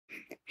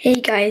Hey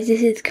guys,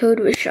 this is Code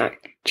with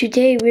Shark.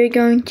 Today we're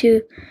going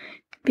to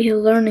be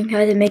learning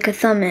how to make a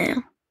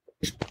thumbnail.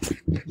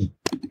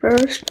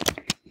 First,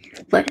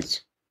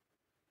 let's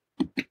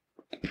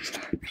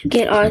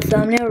get our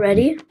thumbnail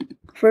ready.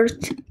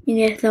 First, you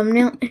need a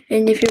thumbnail,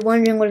 and if you're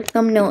wondering what a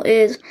thumbnail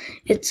is,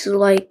 it's the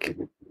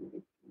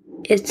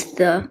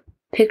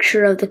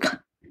picture of the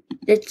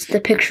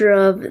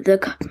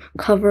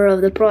cover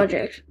of the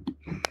project.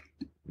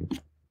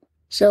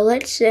 So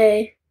let's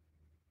say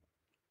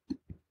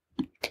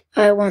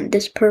I want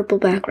this purple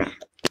background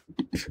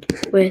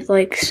with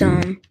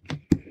some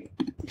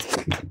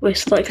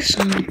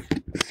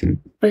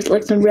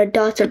red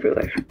dots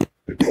everywhere.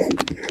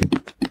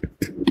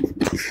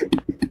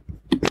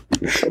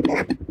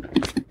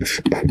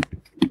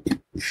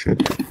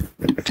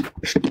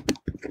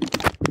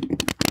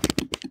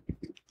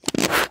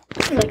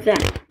 Like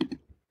that.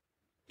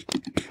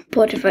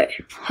 But if I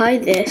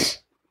hide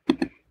this,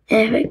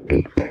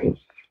 and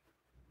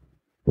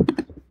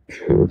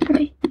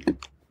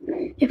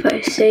if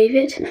I save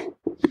it,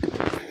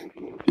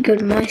 go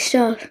to my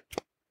stuff,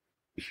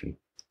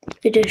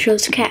 it just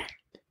shows the cat.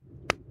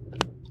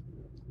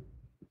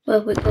 Well,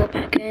 if we go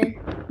back in,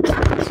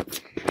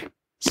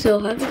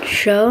 still have it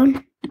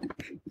shown.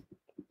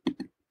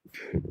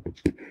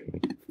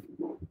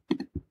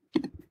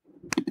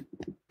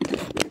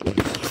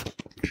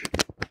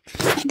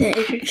 Then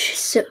it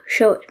should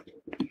show it.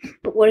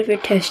 But what if you're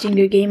testing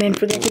your game and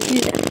forget to do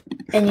that?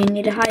 And you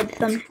need to hide the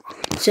thumbnail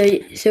so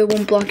it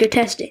won't block your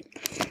testing.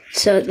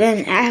 So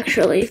then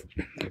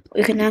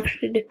we're going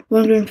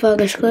to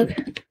focus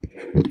click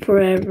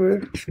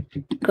forever,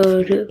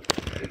 go to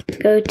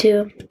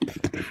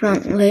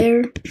front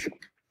layer,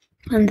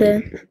 and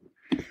then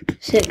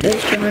set goes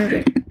to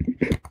 100.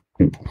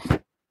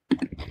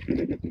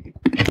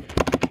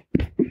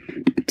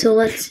 So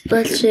let's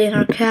say in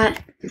our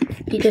cat,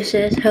 he just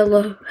says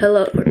hello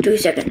for 2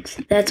 seconds.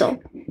 That's all.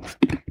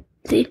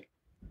 See?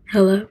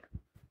 Hello.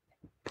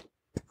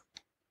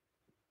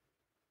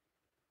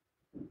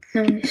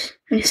 When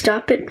you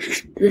stop it,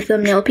 the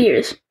thumbnail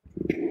appears.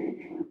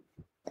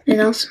 And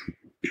also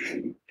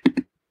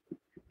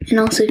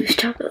if you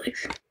stop it like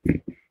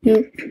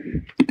this.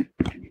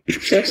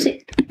 So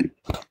see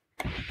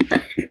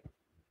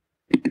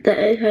that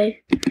if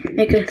I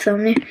make a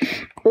thumbnail,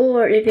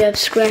 or if you have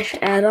Scratch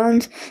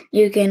add-ons,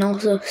 you can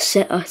also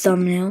set a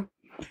thumbnail.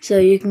 So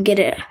you can get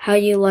it how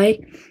you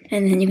like,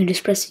 and then you can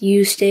just press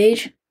use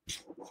stage,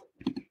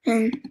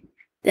 and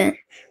then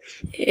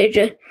it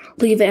just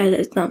leave it as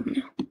a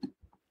thumbnail.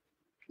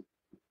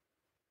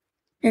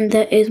 And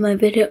that is my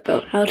video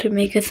about how to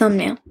make a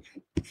thumbnail.